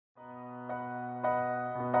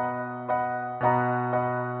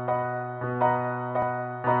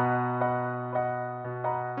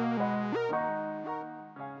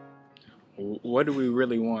what do we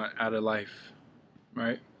really want out of life,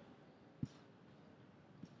 right?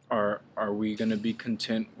 Are we gonna be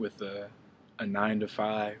content with a 9 to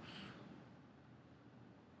 5,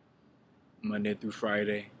 Monday through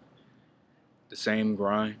Friday, the same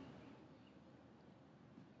grind?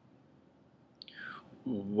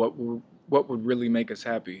 What would really make us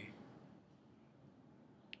happy?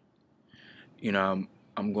 I'm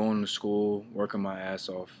going to school, working my ass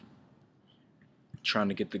off, trying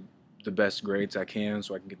to get the best grades I can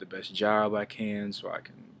so I can get the best job I can so I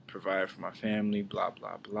can provide for my family, blah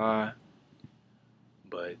blah blah.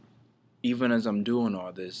 But even as I'm doing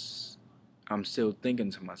all this, I'm still thinking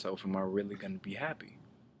to myself, am I really going to be happy?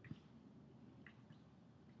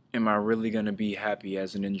 Am I really going to be happy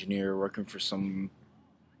as an engineer working for some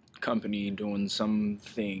company doing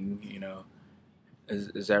something?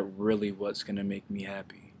 Is that really what's going to make me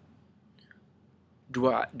happy? Do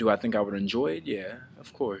I think I would enjoy it? Yeah,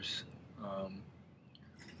 of course. Um,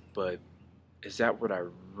 but is that what I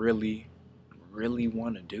really, really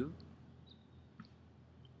want to do?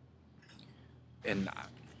 And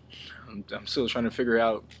I'm still trying to figure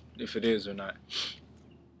out if it is or not.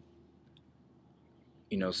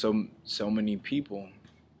 So many people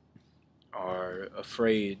are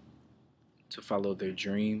afraid to follow their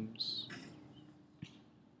dreams,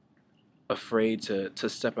 afraid to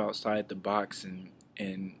step outside the box and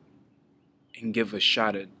and give a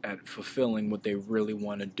shot at fulfilling what they really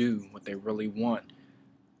want to do, what they really want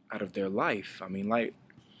out of their life. I mean,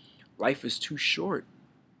 life is too short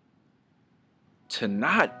to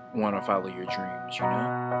not want to follow your dreams, you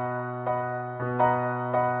know?